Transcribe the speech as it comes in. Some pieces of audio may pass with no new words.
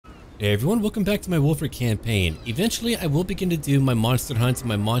Hey everyone, welcome back to my Wulfric campaign. Eventually, I will begin to do my monster hunts and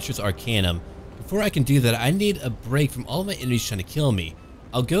my monstrous arcanum. Before I can do that, I need a break from all of my enemies trying to kill me.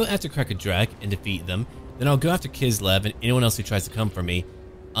 I'll go after Krakadrak and defeat them. Then I'll go after Kislev and anyone else who tries to come for me.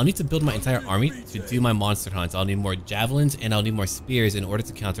 I'll need to build my entire army to do my monster hunts. I'll need more javelins and I'll need more spears in order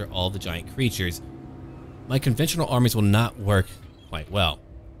to counter all the giant creatures. My conventional armies will not work quite well.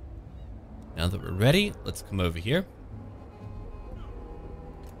 Now that we're ready, let's come over here.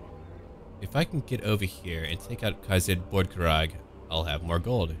 If I can get over here and take out Kazid Bordkarag, I'll have more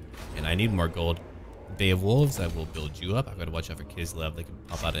gold. And I need more gold. The Bay of Wolves, I will build you up. I've got to watch out for Kislev. They can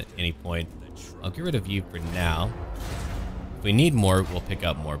pop out at any point. I'll get rid of you for now. If we need more, we'll pick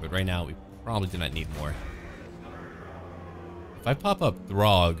up more. But right now, we probably do not need more. If I pop up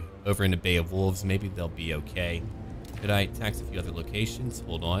Throg over in the Bay of Wolves, maybe they'll be okay. Could I tax a few other locations?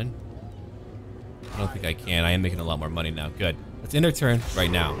 Hold on. I don't think I can. I am making a lot more money now. Good. Let's end our turn right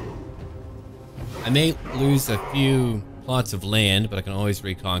now. I may lose a few plots of land, but I can always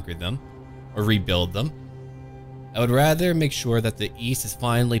reconquer them or rebuild them. I would rather make sure that the east is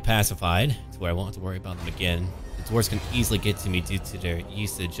finally pacified to where I won't have to worry about them again. The dwarves can easily get to me due to their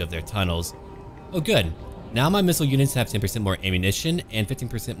usage of their tunnels. Oh good. Now my missile units have 10% more ammunition and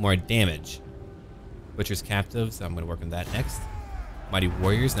 15% more damage. Butcher's captives, I'm going to work on that next. Mighty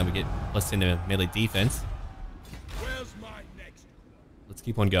warriors, now we get plus 10 to melee defense. Where's my next? Let's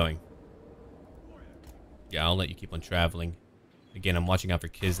keep on going. Yeah, I'll let you keep on traveling. Again, I'm watching out for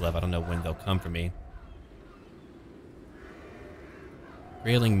Kislev. I don't know when they'll come for me.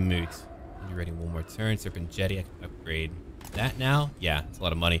 Railing Moot. You're ready one more turn. Serpent Jetty, I can upgrade that now. Yeah, it's a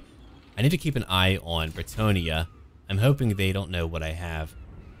lot of money. I need to keep an eye on Bretonnia. I'm hoping they don't know what I have.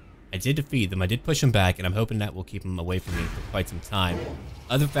 I did defeat them. I did push them back, and I'm hoping that will keep them away from me for quite some time.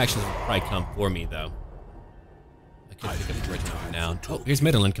 Other factions will probably come for me, though. I could pick up the regiment now. Oh, here's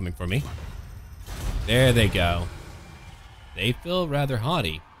Midland coming for me. There they go. They feel rather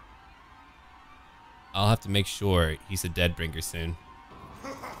haughty. I'll have to make sure he's a Deadbringer soon.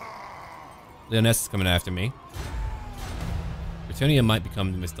 Leoness is coming after me. Bretonnia might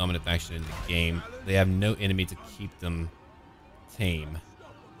become the most dominant faction in the game. They have no enemy to keep them tame.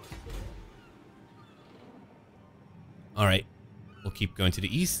 Alright, we'll keep going to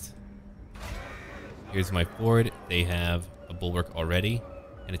the east. Here's my ford. They have a bulwark already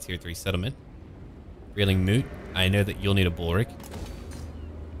and a tier 3 settlement. Railing Moot, I know that you'll need a bulwark.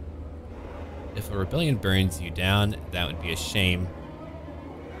 If a rebellion burns you down, that would be a shame.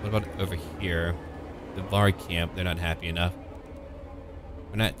 What about over here? The Var camp, they're not happy enough.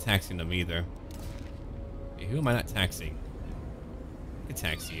 We're not taxing them either. Okay, who am I not taxing? I could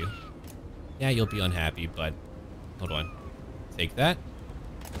tax you. Yeah, you'll be unhappy, but hold on. Take that.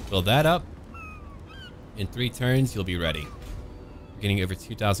 Fill that up. In 3 turns, you'll be ready. Getting over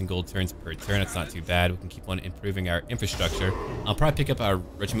 2,000 gold turns per turn. That's not too bad. We can keep on improving our infrastructure. I'll probably pick up our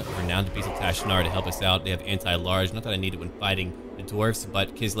regiment of renowned beasts of Tashnar to help us out. They have anti-large. Not that I need it when fighting the dwarfs,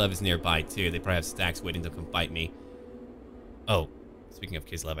 but Kislev is nearby too. They probably have stacks waiting to come fight me. Oh, speaking of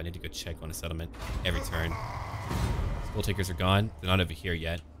Kislev, I need to go check on a settlement every turn. Skull takers are gone. They're not over here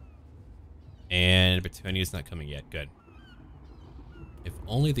yet. And Bretonnia is not coming yet. Good. If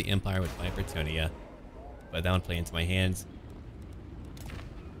only the Empire would fight Bretonnia, but that would play into my hands.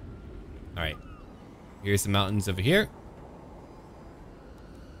 Alright, here's the mountains over here.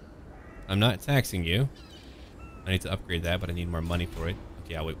 I'm not taxing you. I need to upgrade that, but I need more money for it.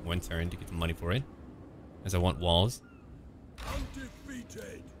 Okay, I'll wait 1 turn to get the money for it, as I want walls.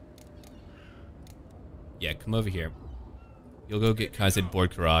 Undefeated. Yeah, come over here. You'll go get Kazid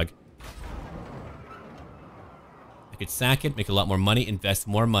Bordkarag. I could sack it, make a lot more money, invest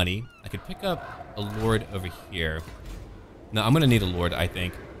more money. I could pick up a lord over here. No, I'm going to need a lord, I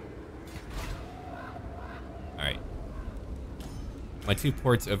think. Alright. My 2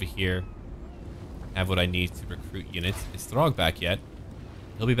 ports over here have what I need to recruit units. Is Throg back yet?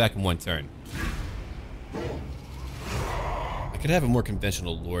 He'll be back in 1 turn. I could have a more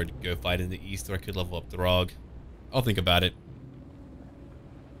conventional lord go fight in the east, or I could level up Throg. I'll think about it.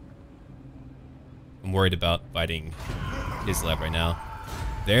 I'm worried about fighting Kislev right now.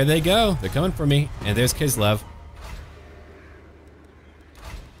 There they go. They're coming for me. And there's Kislev.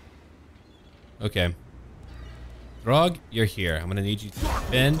 Okay. Throg, you're here. I'm gonna need you to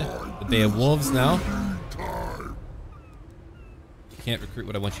defend the Bay of Wolves now. You can't recruit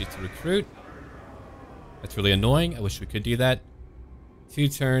what I want you to recruit. That's really annoying. I wish we could do that. 2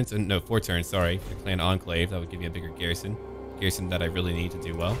 turns, no, 4 turns, sorry, for the Clan Enclave. That would give me a bigger garrison. Garrison that I really need to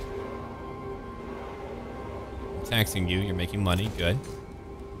do well. I'm taxing you. You're making money. Good.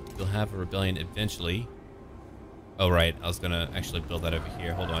 You'll have a rebellion eventually. Oh, right. I was gonna actually build that over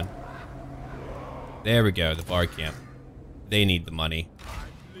here. Hold on. There we go, the bar camp. They need the money.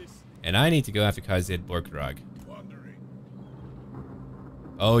 And I need to go after Kazid Borkrog.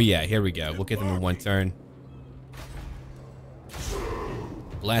 Oh yeah, here we go. We'll get them in one turn.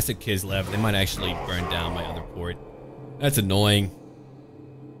 Blasted Kislev. They might actually burn down my other port. That's annoying.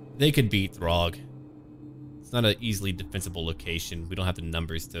 They could beat Throg. It's not an easily defensible location. We don't have the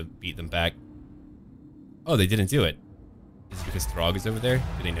numbers to beat them back. Oh, they didn't do it. Is it because Throg is over there?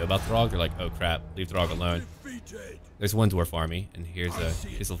 Do they know about Throg? They're like, oh crap, leave Throg alone. There's one dwarf army, and here's a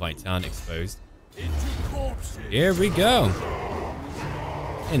Kislevian town exposed. Here we go.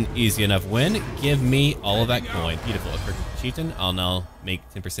 An easy enough win. Give me all of that coin. Beautiful. A perfect chieftain. I'll now make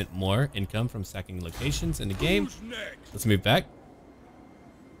 10% more income from sacking locations in the game. Let's move back.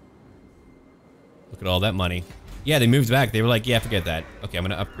 Look at all that money. Yeah, they moved back. They were like, yeah, forget that. Okay, I'm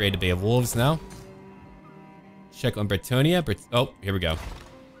going to upgrade to Bay of Wolves now. Check on Bretonia. Oh, here we go.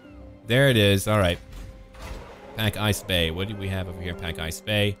 There it is. All right. Pack Ice Bay. What do we have over here? Pack Ice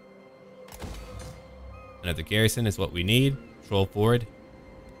Bay. Another garrison is what we need. Troll Ford.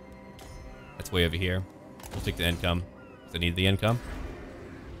 That's way over here. We'll take the income. Because I need the income.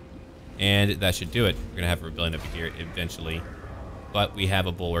 And that should do it. We're going to have a rebellion over here eventually. But we have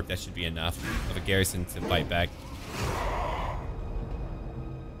a bulwark. That should be enough of a garrison to fight back.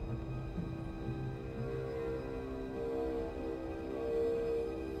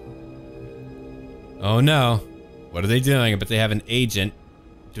 Oh no. What are they doing? I bet they have an agent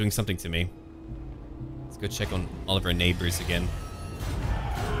doing something to me. Let's go check on all of our neighbors again.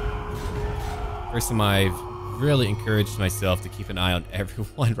 First time I've really encouraged myself to keep an eye on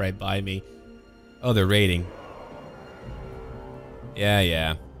everyone right by me. Oh, they're raiding.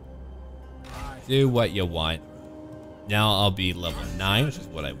 Yeah. Do what you want. Now I'll be level 9, which is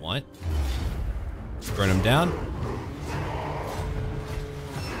what I want. Let's burn them down.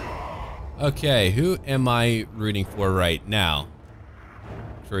 Okay, who am I rooting for right now?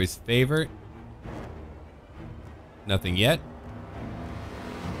 Troy's favorite. Nothing yet.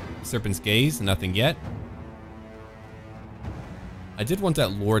 Serpent's Gaze, nothing yet. I did want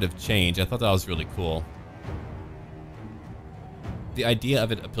that Lord of Change. I thought that was really cool. The idea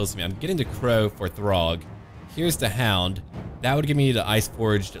of it appeals to me. I'm getting the Crow for Throg. Here's the Hound. That would give me the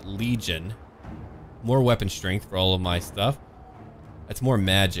Ice-Forged Legion. More weapon strength for all of my stuff. That's more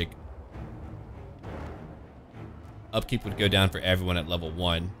magic. Upkeep would go down for everyone at level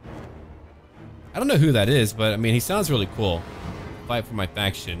 1. I don't know who that is, but I mean, he sounds really cool. Fight for my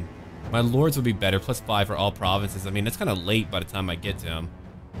faction. My lords would be better, +5 for all provinces. I mean, that's kind of late by the time I get to him.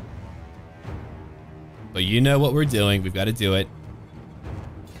 But you know what we're doing. We've got to do it.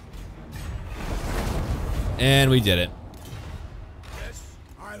 And we did it. Yes,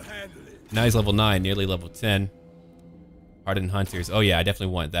 I'll handle it. Now he's level 9, nearly level 10. Hardened Hunters. Oh yeah, I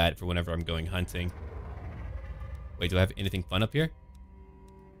definitely want that for whenever I'm going hunting. Wait, do I have anything fun up here?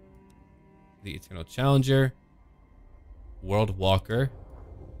 The Eternal Challenger. World Walker.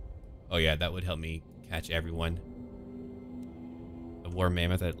 Oh yeah, that would help me catch everyone. The War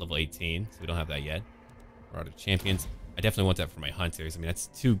Mammoth at level 18, so we don't have that yet. Marauder Champions. I definitely want that for my hunters. I mean, that's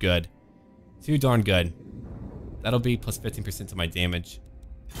too good. Too darn good. That'll be plus 15% to my damage.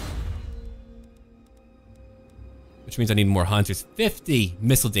 Which means I need more hunters. 50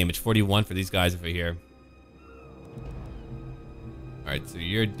 missile damage, 41 for these guys over here. Alright, so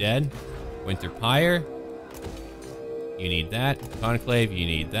you're dead. Winter Pyre. You need that. Conclave, you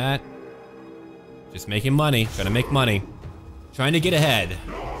need that. Just making money. Trying to make money. Trying to get ahead.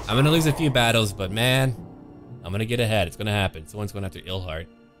 I'm going to lose a few battles, but man, I'm going to get ahead. It's going to happen. Someone's going after Ilhart.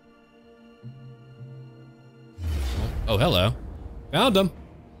 Oh, hello. Found him.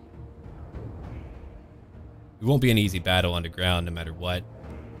 It won't be an easy battle underground no matter what.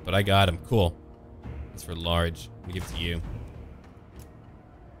 But I got him. Cool. That's for large. Let me give it to you.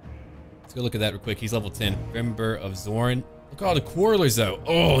 Let's go look at that real quick. He's level 10. Member of Zorn. Look at all the quarrelers though.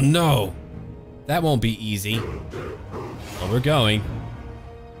 Oh no. That won't be easy. Well, we're going.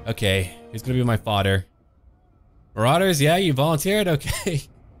 Okay. Who's gonna be my fodder? Marauders? Yeah, you volunteered? Okay.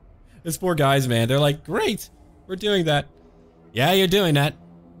 Those poor guys, man. They're like, great. We're doing that. Yeah, you're doing that.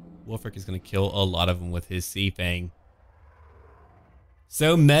 Wulfric is gonna kill a lot of them with his Sea Fang.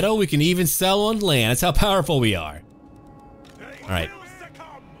 So metal, we can even sell on land. That's how powerful we are. Alright.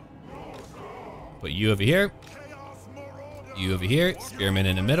 Put you over here. You over here. Spearmen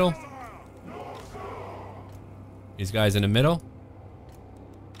in the middle. These guys in the middle.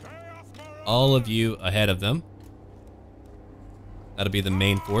 All of you ahead of them. That'll be the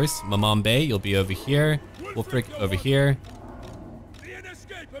main force. Mamam Bay, you'll be over here. Wulfric over here.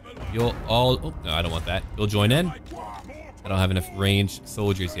 You'll all... Oh, no, I don't want that. You'll join in. I don't have enough ranged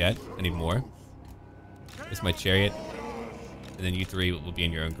soldiers yet. I need more. Here's my chariot. And then you three will be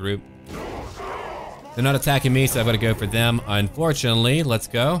in your own group. They're not attacking me, so I've got to go for them. Unfortunately, let's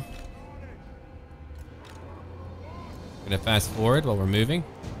go. Gonna fast forward while we're moving.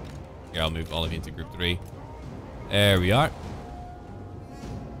 Here, I'll move all of you into group 3. There we are.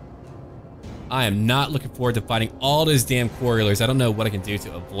 I am not looking forward to fighting all those damn quarrelers. I don't know what I can do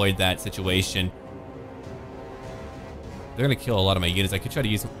to avoid that situation. They're gonna kill a lot of my units. I could try to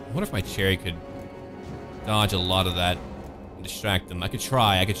use... I wonder if my chariot could dodge a lot of that and distract them. I could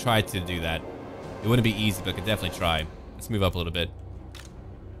try to do that. It wouldn't be easy, but I could definitely try. Let's move up a little bit.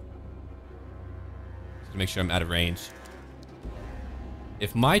 Just to make sure I'm out of range.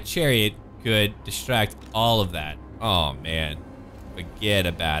 If my chariot could distract all of that, oh man, forget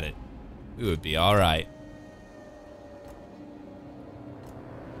about it. We would be alright.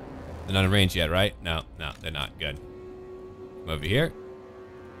 They're not in range yet, right? No, they're not. Good. Come over here.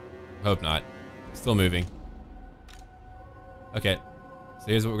 Hope not. Still moving. Okay. So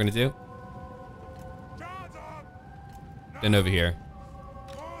here's what we're gonna do. Then over here.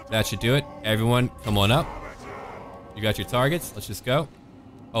 That should do it. Everyone, come on up. You got your targets. Let's just go.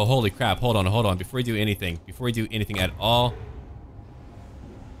 Oh, holy crap. Hold on. Before we do anything at all.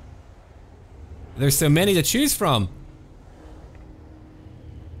 There's so many to choose from.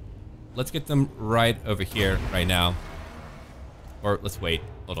 Let's get them right over here right now. Or let's wait.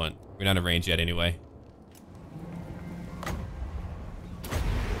 Hold on. We're not in range yet anyway.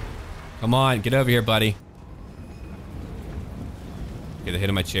 Come on, get over here, buddy. Okay, they're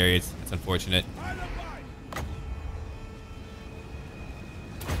hitting my chariots. That's unfortunate.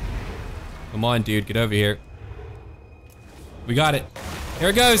 Come on, dude, get over here. We got it. Here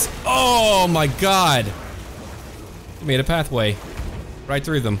it goes. Oh my god. We made a pathway right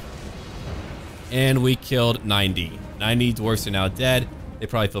through them. And we killed 90. 90 dwarfs are now dead. They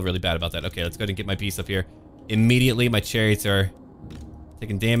probably feel really bad about that. Okay, let's go ahead and get my piece up here. Immediately, my chariots are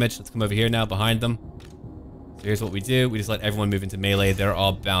taking damage. Let's come over here now behind them. So here's what we do. We just let everyone move into melee. They're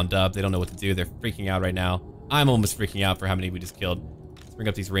all bound up. They don't know what to do. They're freaking out right now. I'm almost freaking out for how many we just killed. Let's bring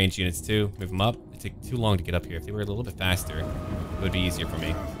up these ranged units too. Move them up. It takes too long to get up here. If they were a little bit faster, it would be easier for me.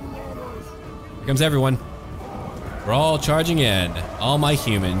 Here comes everyone. We're all charging in. All my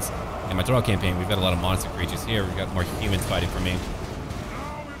humans. In my draw campaign, we've got a lot of monster creatures here. We've got more humans fighting for me.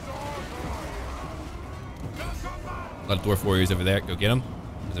 A lot of dwarf warriors over there. Go get them.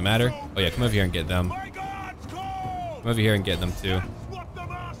 Doesn't matter. Oh yeah, come over here and get them. Come over here and get them too.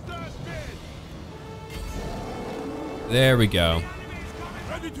 There we go.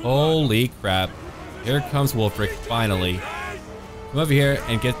 Holy crap. Here comes Wulfric, finally. Come over here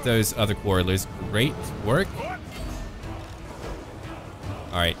and get those other quarrelers. Great work.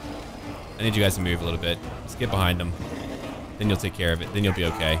 Alright. I need you guys to move a little bit. Just get behind them. Then you'll take care of it. Then you'll be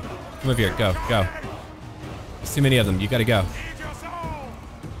okay. Come over here. Go. Go. There's too many of them. You gotta go.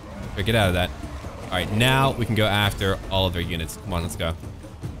 Here, get out of that. Alright, now we can go after all of their units. Come on, let's go.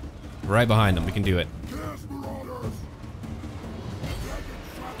 Right behind them. We can do it.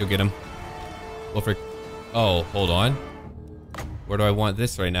 Go get him. Wulfric. Oh, hold on. Where do I want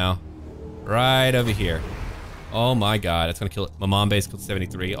this right now? Right over here. Oh my god, that's gonna kill it. My mom base killed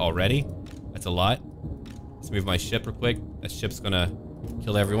 73 already. That's a lot. Let's move my ship real quick. That ship's gonna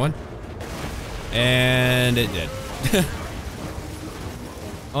kill everyone. And it did.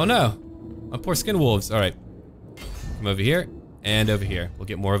 Oh no. My poor skin wolves. Alright. Come over here and over here. We'll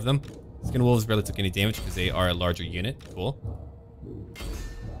get more of them. Skin wolves barely took any damage because they are a larger unit. Cool.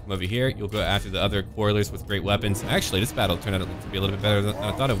 Come over here. You'll go after the other quarrelers with great weapons. Actually, this battle turned out to be a little bit better than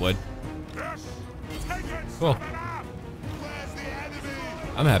I thought it would. Cool.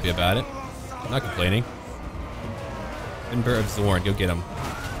 I'm happy about it. I'm not complaining. Ember of Zorn. Go get him.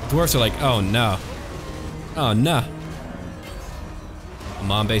 The dwarfs are like, oh no. Oh no.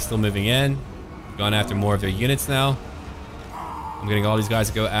 Mom base still moving in. Going after more of their units now. I'm getting all these guys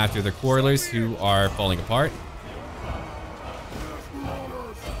to go after their quarrelers who are falling apart.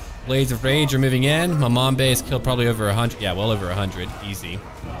 Blades of Rage are moving in. My mom base killed probably over 100. Yeah, well over 100. Easy.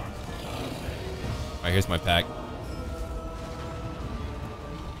 Alright, here's my pack.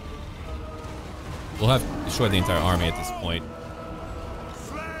 We'll have destroyed the entire army at this point.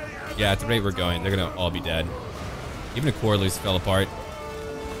 Yeah, at the rate we're going, they're gonna all be dead. Even the quarrelers fell apart.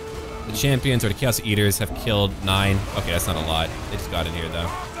 The champions or the Chaos Eaters have killed 9. Okay, that's not a lot. They just got in here though.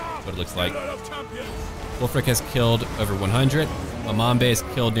 That's what it looks like. Wulfric has killed over 100. My mom base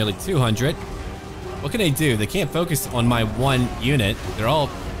killed nearly 200. What can they do? They can't focus on my one unit. They're all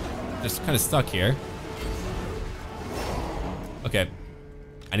just kind of stuck here. Okay.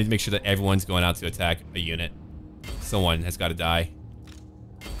 I need to make sure that everyone's going out to attack a unit. Someone has got to die.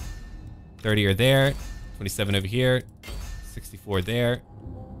 30 are there. 27 over here. 64 there.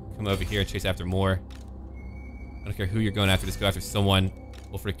 Come over here and chase after more. I don't care who you're going after. Just go after someone.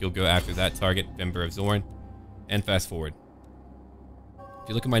 Wulfric, you'll go after that target. Member of Zorn. And fast forward. If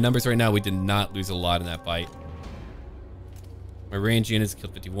you look at my numbers right now, we did not lose a lot in that fight. My range units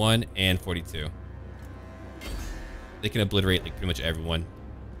killed 51 and 42. They can obliterate like pretty much everyone.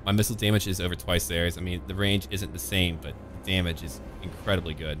 My missile damage is over twice theirs. I mean, the range isn't the same, but the damage is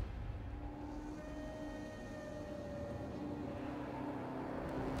incredibly good.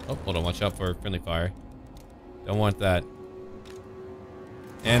 Oh, hold on. Watch out for friendly fire. Don't want that.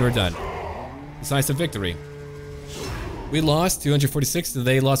 And we're done. Decisive victory. We lost 246.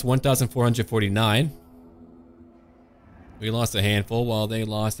 They lost 1,449. We lost a handful while they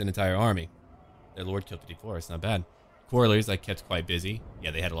lost an entire army. Their lord killed 54. It's not bad. Quarrelers I kept quite busy.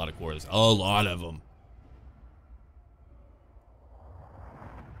 Yeah, they had a lot of quarrelers. A lot of them.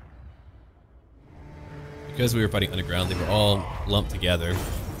 Because we were fighting underground, they were all lumped together.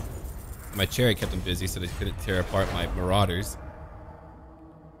 My chariot kept them busy so they couldn't tear apart my marauders.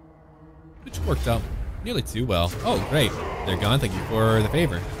 Which worked out nearly too well. Oh, great. They're gone. Thank you for the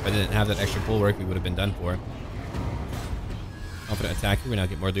favor. If I didn't have that extra bulwark, we would have been done for. Confident attacker. We now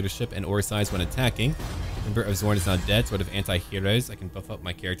get more leadership and ore size when attacking. Member of Zorn is now dead. Sort of anti-heroes. I can buff up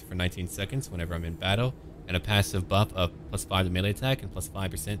my character for 19 seconds whenever I'm in battle. And a passive buff of +5 to melee attack and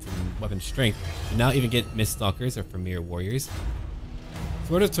 +5% to weapon strength. You now even get Miststalkers or Premier Warriors.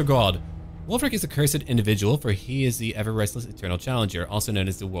 Sword of Torgald. Wulfric is a cursed individual, for he is the ever-restless eternal challenger, also known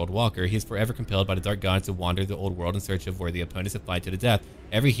as the World Walker. He is forever compelled by the dark gods to wander the old world in search of worthy opponents to fight to the death.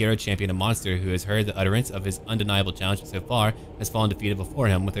 Every hero, champion, and monster who has heard the utterance of his undeniable challenge so far has fallen defeated before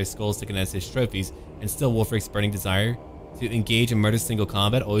him, with their skulls taken as his trophies, and still Wulfric's burning desire to engage in murderous single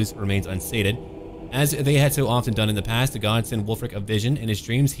combat always remains unsated. As they had so often done in the past, the gods send Wulfric a vision. In his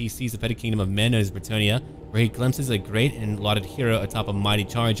dreams, he sees the petty kingdom of men known as Bretonnia, where he glimpses a great and lauded hero atop a mighty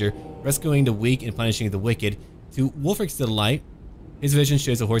charger, rescuing the weak and punishing the wicked. To Wulfric's delight, his vision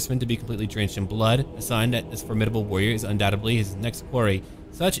shows a horseman to be completely drenched in blood, a sign that this formidable warrior is undoubtedly his next quarry.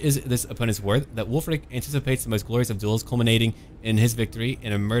 Such is this opponent's worth that Wulfric anticipates the most glorious of duels, culminating in his victory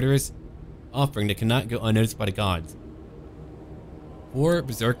in a murderous offering that cannot go unnoticed by the gods. 4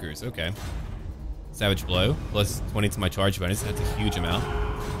 berserkers, okay. Savage Blow, plus 20 to my charge bonus. That's a huge amount.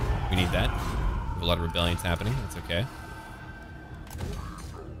 We need that. We have a lot of rebellions happening. That's okay.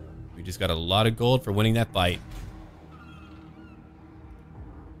 We just got a lot of gold for winning that fight.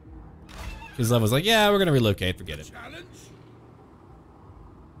 Kislev was like, yeah, we're going to relocate. Forget it. Challenge?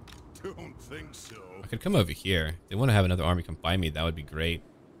 Don't think so. I could come over here. If they want to have another army come find me, that would be great.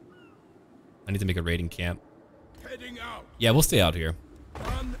 I need to make a raiding camp. Heading out. Yeah, we'll stay out here.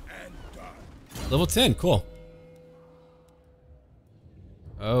 Done and done. Level 10, cool.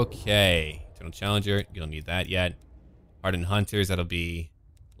 Okay, Eternal Challenger, you don't need that yet. Hardened Hunters, that'll be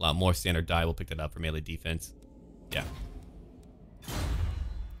a lot more standard die. We'll pick that up for melee defense. Yeah.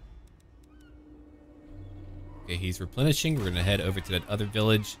 Okay, he's replenishing. We're gonna head over to that other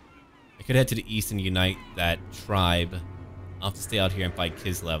village. I could head to the east and unite that tribe. I'll have to stay out here and fight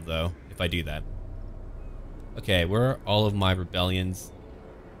Kislev though, if I do that. Okay, where are all of my rebellions?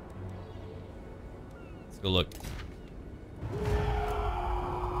 Let's go look.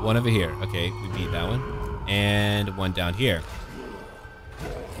 One over here. Okay, we beat that one. And one down here.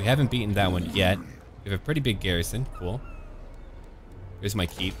 We haven't beaten that one yet. We have a pretty big garrison. Cool. Here's my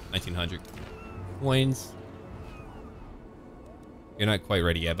keep. 1900 coins. You're not quite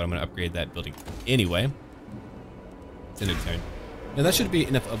ready yet, but I'm going to upgrade that building anyway. It's in their turn. Now that should be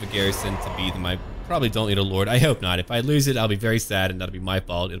enough of a garrison to beat them. I probably don't need a lord. I hope not. If I lose it, I'll be very sad, and that'll be my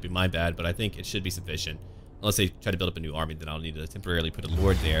fault. It'll be my bad, but I think it should be sufficient. Unless they try to build up a new army, then I'll need to temporarily put a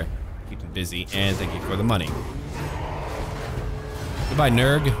lord there. Keep them busy, and thank you for the money. Goodbye,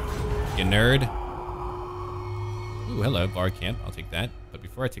 Nurg. You nerd. Ooh, hello, bar camp. I'll take that. But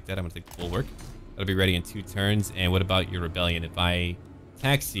before I take that, I'm going to take the bulwark. That'll be ready in 2 turns. And what about your rebellion? If I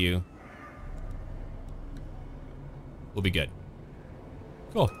tax you, we'll be good.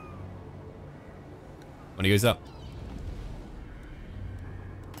 Cool. Money goes up.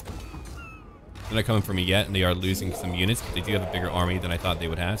 They're not coming for me yet, and they are losing some units, but they do have a bigger army than I thought they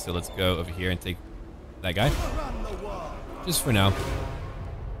would have. So let's go over here and take that guy. Just for now.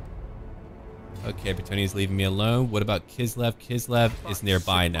 Okay, Bretonia's leaving me alone. What about Kislev? Kislev is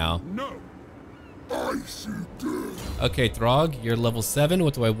nearby now. No. I see death. Okay, Throg, you're level 7.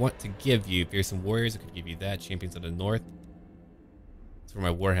 What do I want to give you? Fearsome Warriors, I could give you that. Champions of the North. It's for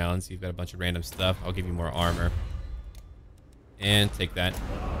my Warhounds. You've got a bunch of random stuff. I'll give you more armor. And take that.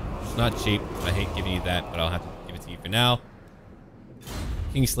 It's not cheap. I hate giving you that, but I'll have to give it to you for now.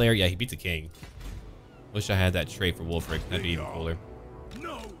 Kingslayer, yeah, he beats a king. Wish I had that trait for Wulfric. That'd be even cooler.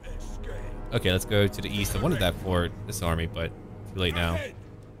 No escape. Okay, let's go to the east. I wanted that for this army, but too late now.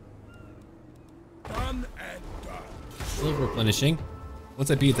 Done and done. Still replenishing.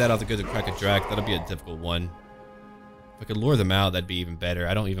 Once I beat that, I'll have to go to Crack a Drac. That'll be a difficult one. If I could lure them out, that'd be even better.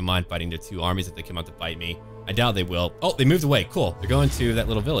 I don't even mind fighting the two armies if they come out to fight me. I doubt they will. Oh, they moved away. Cool. They're going to that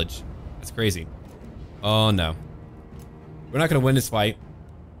little village. That's crazy. Oh, no. We're not going to win this fight.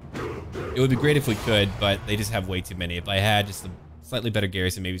 It would be great if we could, but they just have way too many. If I had just a slightly better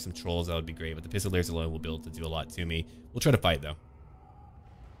garrison, maybe some trolls, that would be great. But the Pistoliers alone will be able to do a lot to me. We'll try to fight, though.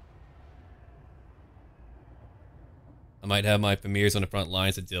 I might have my Famirs on the front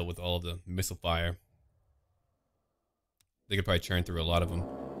lines to deal with all of the missile fire. They could probably churn through a lot of them.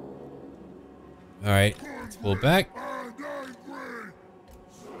 Alright, let's pull back.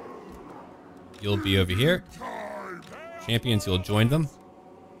 You'll be over here. Champions, you'll join them.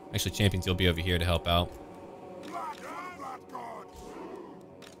 Actually, champions, you'll be over here to help out.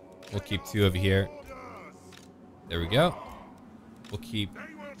 We'll keep 2 over here. There we go. We'll keep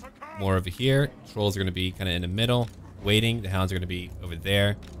more over here. Trolls are going to be kind of in the middle, waiting. The hounds are going to be over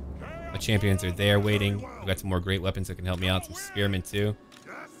there. My champions are there waiting. I've got some more great weapons that can help me out. Some spearmen too.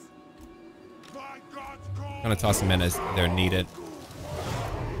 Kind of toss them in as they're needed.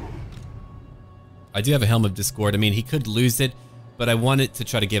 I do have a Helm of Discord. I mean, he could lose it, but I wanted to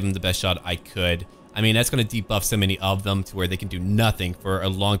try to give him the best shot I could. I mean, that's going to debuff so many of them to where they can do nothing for a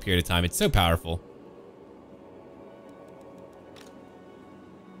long period of time. It's so powerful.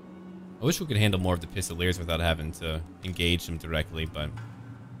 I wish we could handle more of the Pistoliers without having to engage them directly, but...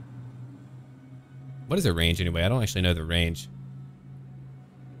 What is their range anyway? I don't actually know the range.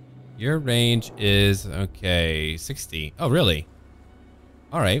 Your range is, okay, 60. Oh, really?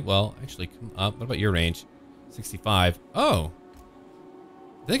 Alright, well, actually, come up. What about your range? 65. Oh!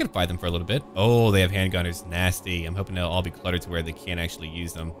 They can fight them for a little bit. Oh, they have handgunners. Nasty. I'm hoping they'll all be cluttered to where they can't actually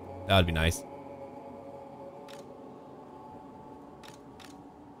use them. That would be nice.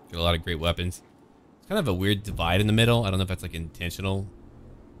 Get a lot of great weapons. It's kind of a weird divide in the middle. I don't know if that's like intentional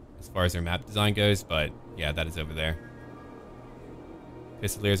as far as their map design goes, but yeah, that is over there.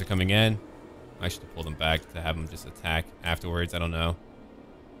 Pistoliers are coming in. I should pull them back to have them just attack afterwards. I don't know.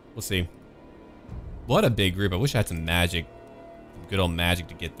 We'll see. What a big group. I wish I had some magic. Some good old magic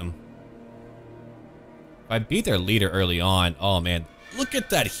to get them. If I beat their leader early on, oh man. Look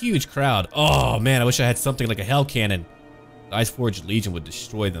at that huge crowd. Oh man, I wish I had something like a hell cannon. The Iceforged Legion would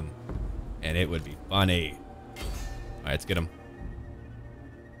destroy them. And it would be funny. Alright, let's get them.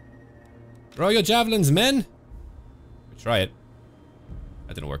 Throw your javelins, men! We'll try it.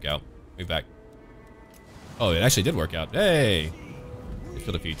 That didn't work out. Move back. Oh, it actually did work out. Hey! They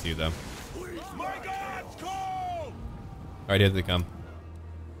killed a few too, though. Alright, here they come.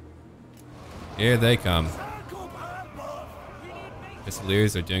 Here they come.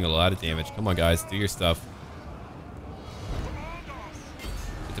 Pistoliers are doing a lot of damage. Come on, guys. Do your stuff.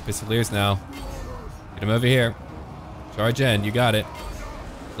 Get the Pistoliers now. Get them over here. Charge in. You got it.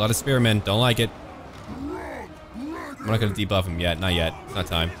 A lot of spearmen. Don't like it. I'm not going to debuff him yet. Not yet. It's not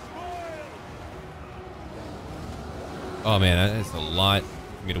time. Oh, man. That is a lot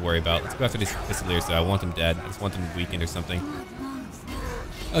for me to worry about. Let's go after these Pistoliers, though. I want them dead. I just want them weakened or something.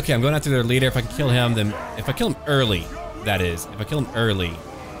 Okay, I'm going after their leader. If I can kill him, then... If I kill him early, that is. If I kill him early,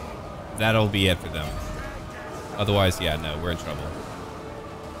 that'll be it for them. Otherwise, yeah, no. We're in trouble.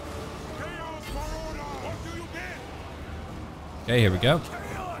 Okay, here we go.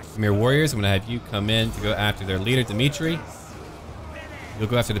 Premier Warriors, I'm going to have you come in to go after their leader, Dimitri. You'll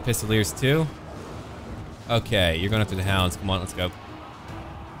go after the Pistoliers, too. Okay, you're going after the Hounds. Come on, let's go.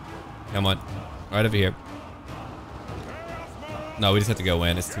 Come on. Right over here. No, we just have to go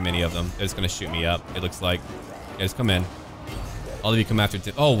in. There's too many of them. They're just going to shoot me up, it looks like. Yeah, just come in. All of you come after...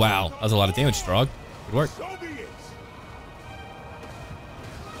 Oh, wow. That was a lot of damage, Strog. Good work.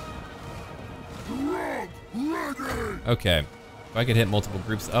 Okay. If I could hit multiple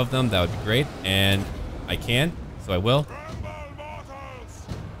groups of them, that would be great. And I can, so I will.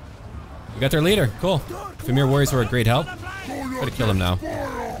 We got their leader. Cool. Premier Warriors were a great help. Try to kill him now.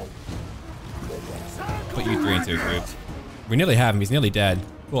 Put you 3 into a group. We nearly have him. He's nearly dead.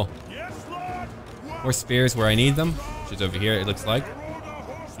 Cool. More spears where I need them. Which is over here, it looks like.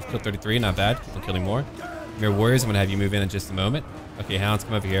 He's killed 33. Not bad. I'm killing more. Premier Warriors, I'm going to have you move in just a moment. Okay, Hounds,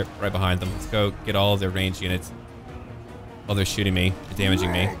 come over here. Right behind them. Let's go get all of their ranged units. Oh, they're shooting me. They're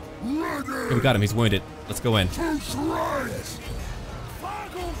damaging me. Okay, we got him. He's wounded. Let's go in.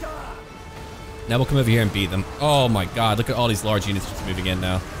 Now we'll come over here and beat them. Oh my god, look at all these large units just moving in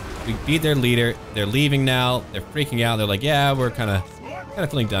now. We beat their leader. They're leaving now. They're freaking out. They're like, yeah, we're kind of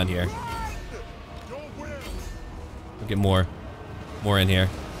feeling done here. We'll get more in here.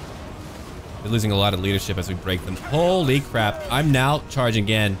 They're losing a lot of leadership as we break them. Holy crap. I'm now charging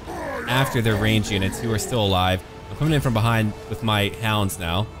in after their range units who are still alive. I'm coming in from behind with my hounds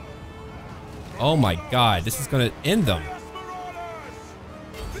now. Oh my god, this is gonna end them.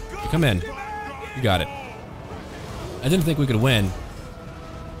 Come in. You got it. I didn't think we could win.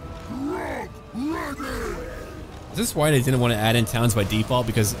 Is this why they didn't want to add in towns by default?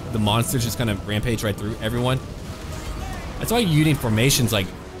 Because the monsters just kind of rampage right through everyone? That's why you need formations like,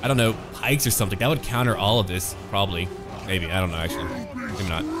 I don't know, pikes or something. That would counter all of this, probably. Maybe, I don't know actually. Maybe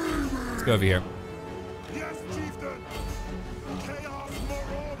not. Let's go over here.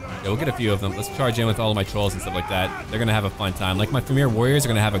 Yeah, we'll get a few of them. Let's charge in with all of my trolls and stuff like that. They're gonna have a fun time. Like my Premier Warriors are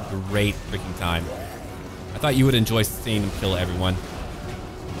gonna have a great freaking time. I thought you would enjoy seeing them kill everyone.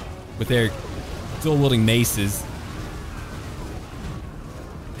 With their dual-wielding maces.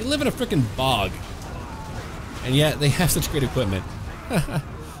 They live in a freaking bog. And yet, they have such great equipment.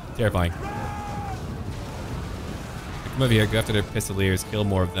 Terrifying. Come over here, go after their pistoliers, kill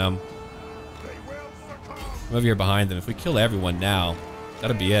more of them. Come over here behind them. If we kill everyone now,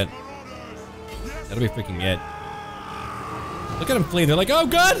 that'll be it. That'll be freaking it. Look at them fleeing. They're like, oh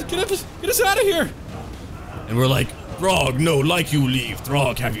god, get us out of here. And we're like, Throg, no, like you leave.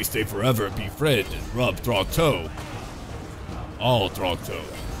 Throg, have you stay forever. Be Fred and rub Throg toe. All Throg toe.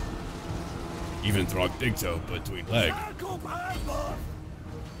 Even Throg big toe between leg.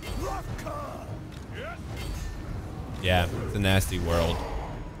 Yeah, it's a nasty world.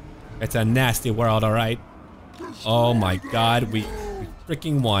 It's a nasty world, alright? Oh my god, we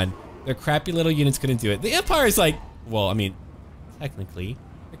freaking won. Their crappy little units couldn't do it. The Empire is like, well, I mean, technically,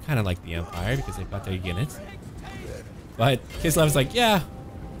 they're kind of like the Empire because they've got their units. But Kislev's like, yeah,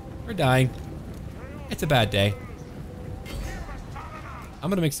 we're dying. It's a bad day. I'm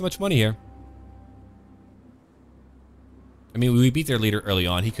gonna make so much money here. I mean, we beat their leader early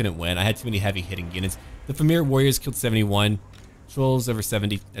on. He couldn't win. I had too many heavy hitting units. The Premier Warriors killed 71. Trolls over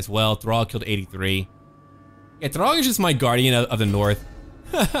 70 as well. Thrall killed 83. Yeah, Thrall is just my guardian of the north.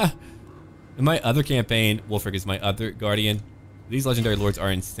 In my other campaign, Wulfric is my other guardian. These legendary lords are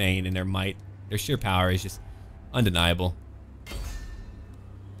insane in their might. Their sheer power is just undeniable.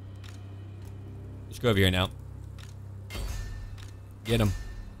 Let's go over here now. Get them.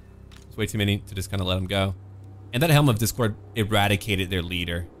 It's way too many to just kind of let them go. And that Helm of Discord eradicated their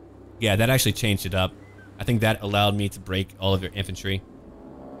leader. Yeah, that actually changed it up. I think that allowed me to break all of their infantry.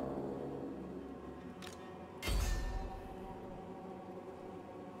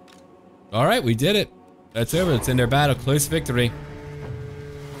 Alright, we did it. That's over. Let's end our battle. Close victory.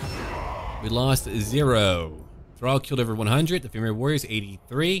 We lost 0. Thrall killed over 100. The Premier Warriors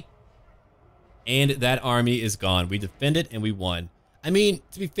 83. And that army is gone. We defended and we won. I mean,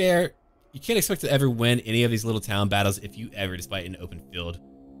 to be fair, you can't expect to ever win any of these little town battles if you ever just fight in an open field.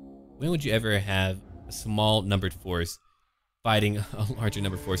 When would you ever have a small numbered force fighting a larger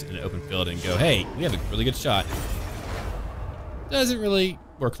numbered force in an open field and go, hey, we have a really good shot? Doesn't really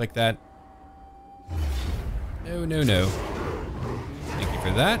work like that. No, no, no. Thank you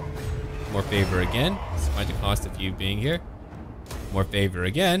for that. More favor again, despite the cost of you being here. More favor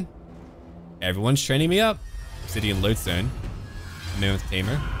again. Everyone's training me up. Obsidian Lodestone. Mammoth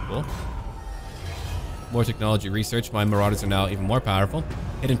Tamer. Cool. More technology research. My marauders are now even more powerful.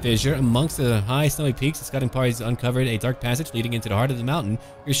 Hidden fissure. Amongst the high snowy peaks, the scouting parties uncovered a dark passage leading into the heart of the mountain.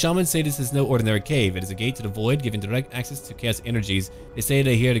 Your shamans say this is no ordinary cave. It is a gate to the void, giving direct access to chaos energies. They say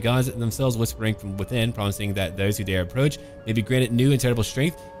they hear the gods themselves whispering from within, promising that those who dare approach may be granted new and terrible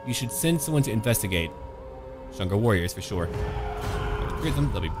strength. You should send someone to investigate. Stronger warriors, for sure. If we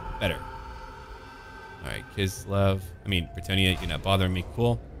them, they'll be better. Alright, Kislev. I mean, Bretonnia, you're not bothering me.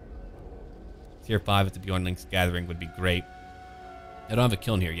 Cool. Tier 5 at the Bjornling's Gathering would be great. I don't have a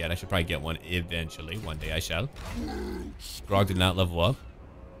kiln here yet. I should probably get one eventually. One day I shall. Grog did not level up.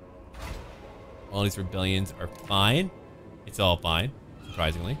 All these rebellions are fine. It's all fine,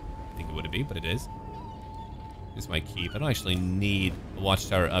 surprisingly. I think it would be, but it is. This might keep. I don't actually need a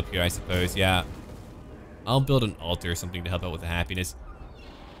watchtower up here, I suppose. Yeah. I'll build an altar or something to help out with the happiness.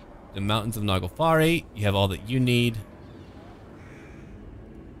 The Mountains of Naglfari, you have all that you need.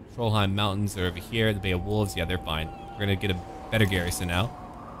 Trollheim Mountains are over here. The Bay of Wolves, yeah, they're fine. We're gonna get a better garrison now,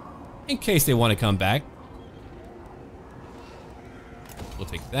 in case they want to come back. We'll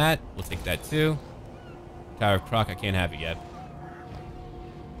take that. We'll take that too. Tower of Croc, I can't have it yet.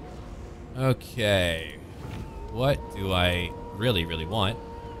 Okay. What do I really, really want?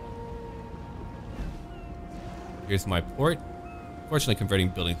 Here's my port. Fortunately, converting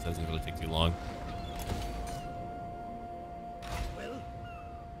buildings doesn't really take too long.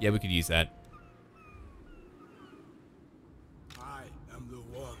 Yeah, we could use that.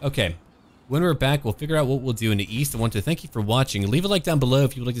 Okay. When we're back, we'll figure out what we'll do in the east. I want to thank you for watching. Leave a like down below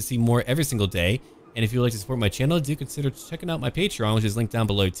if you would like to see more every single day. And if you would like to support my channel, do consider checking out my Patreon, which is linked down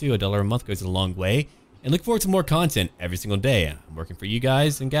below too. $1 a month goes a long way. And look forward to more content every single day. I'm working for you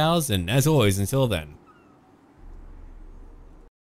guys and gals, and as always, until then.